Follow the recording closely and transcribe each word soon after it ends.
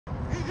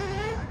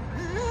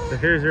So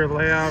here's your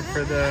layout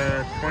for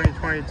the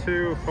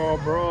 2022 Fall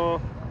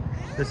Brawl.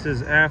 This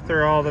is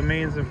after all the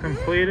mains have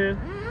completed.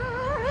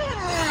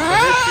 So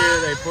this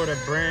year they put a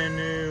brand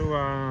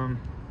new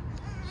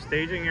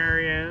staging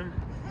area in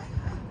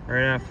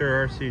right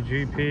after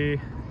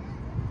RCGP.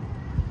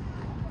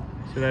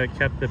 So that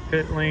kept the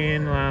pit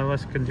lane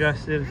less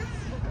congested.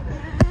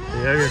 So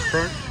you have your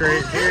front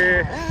straight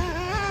here.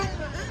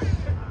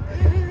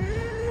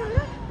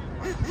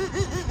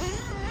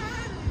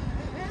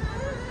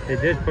 They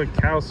did put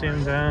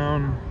calcium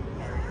down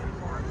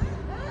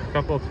a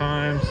couple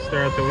times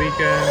throughout the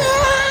weekend.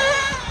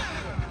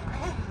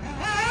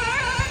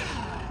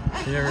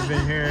 If you've ever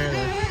been here,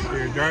 that's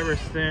your driver's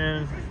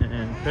stand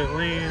and pit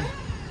lane.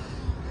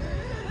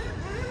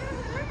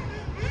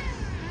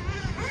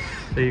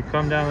 So you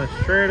come down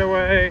the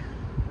straightaway,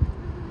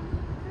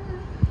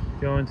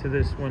 go into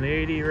this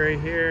 180 right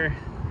here.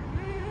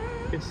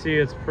 You can see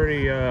it's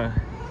pretty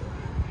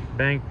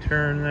bank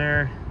turn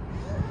there.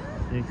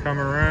 And you come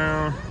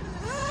around.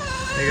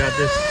 You got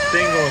this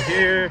single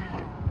here,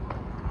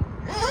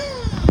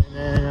 and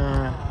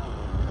then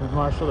we'll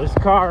marshal this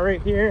car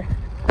right here,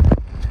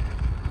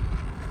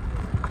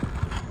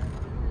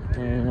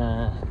 and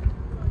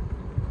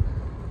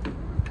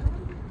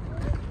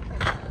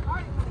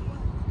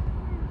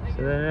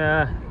so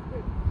then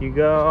you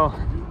go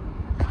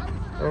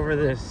over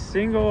this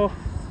single,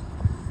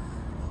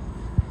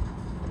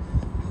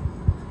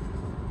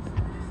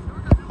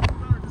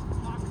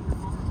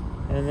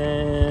 and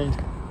then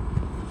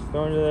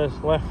go into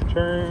this left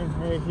turn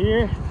right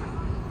here,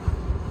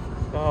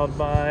 followed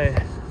by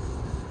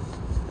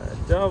a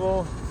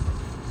double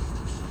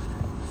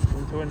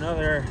into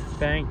another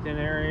banked in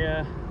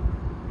area.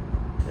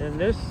 And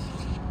this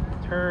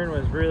turn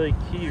was really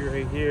key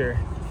right here.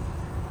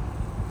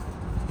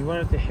 You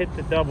wanted to hit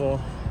the double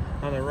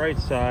on the right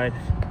side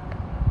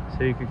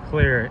so you could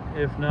clear it.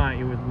 If not,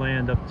 you would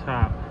land up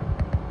top,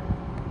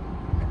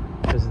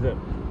 because the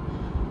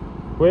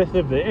width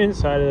of the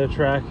inside of the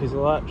track is a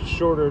lot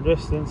shorter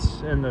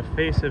distance, and the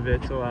face of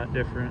it's a lot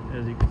different,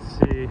 as you can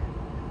see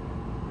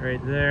right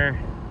there.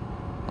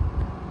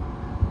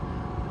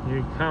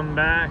 You come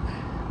back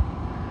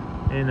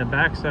in the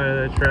back side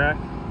of the track.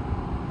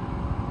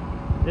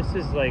 This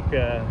is like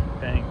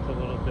banked a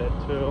little bit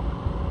too.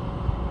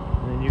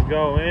 And then you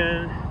go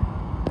in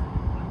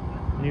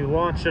and you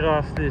launch it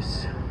off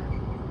this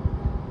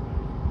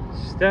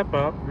step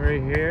up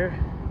right here,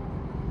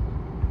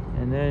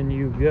 and then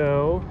you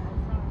go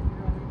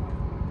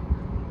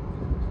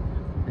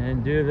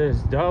and do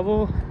this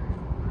double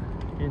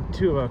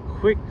into a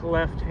quick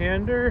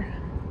left-hander,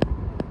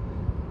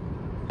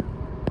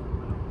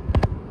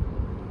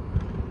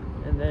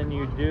 and then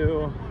you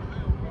do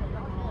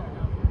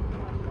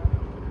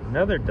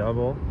another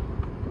double,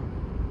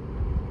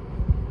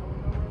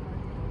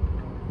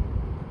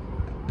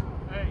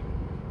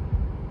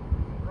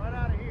 Right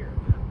out of here.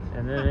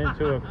 And then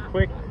into a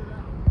quick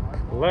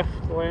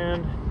left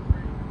land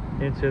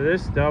into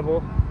this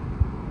double.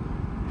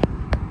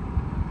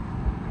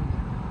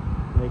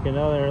 Make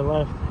another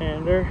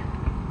left-hander.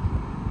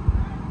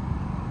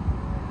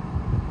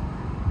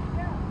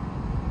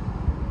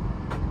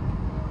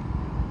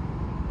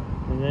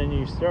 And then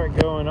you start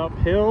going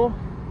uphill.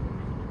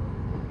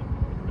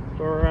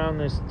 Go around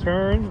this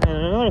turn. And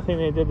another thing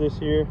they did this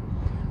year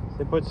is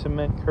they put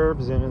cement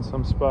curbs in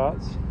some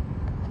spots.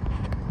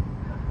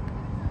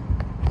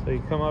 So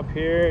you come up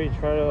here, you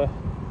try to,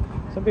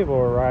 some people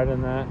were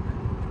riding that.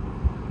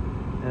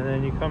 And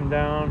then you come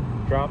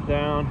down, drop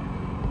down.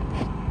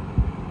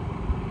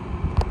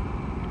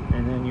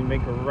 And then you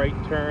make a right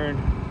turn.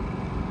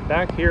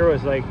 Back here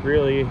was like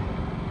really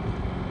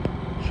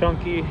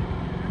chunky.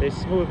 They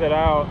smoothed it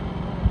out,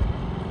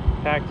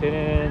 packed it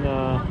in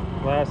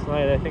last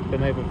night, I think the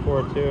night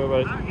before too,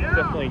 but it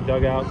definitely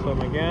dug out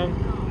some again.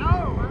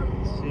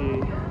 Let's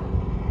see.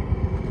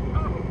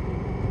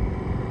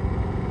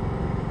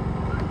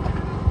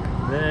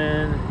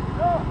 Then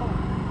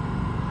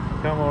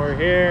come over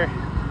here.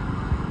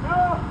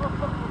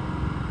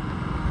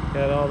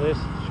 Got all this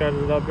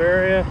shredded up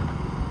area.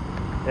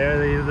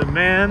 There, the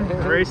man, the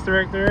race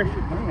director.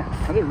 Man,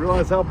 I didn't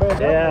realize how bad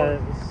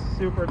that was. Yeah,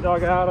 super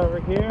dug out over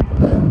here.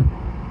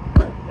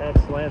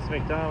 That's Lance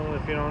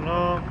McDonald, if you don't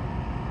know.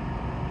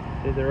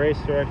 Did the race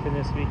directing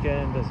this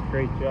weekend, does a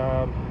great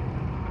job.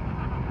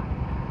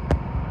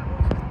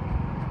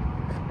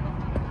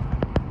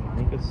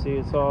 You can see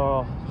it's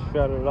all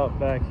shredded up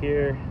back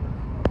here.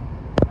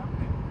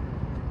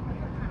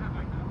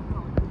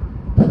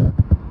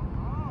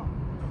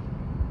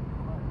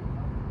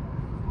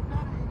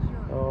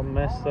 All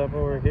messed up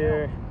over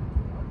here.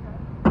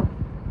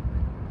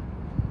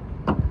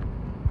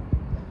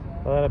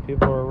 A lot of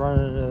people are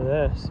running into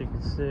this, you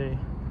can see.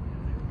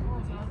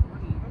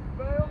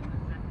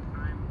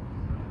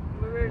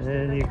 And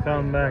then you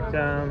come back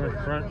down the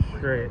front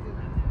straight.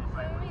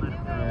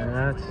 And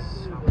that's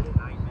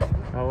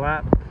a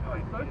lap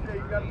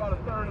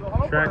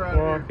track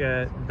walk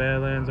at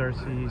Badlands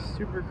RC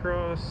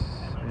Supercross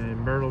in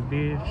Myrtle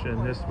Beach,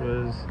 and this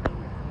was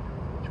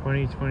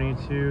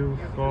 2022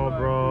 Fall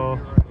Brawl.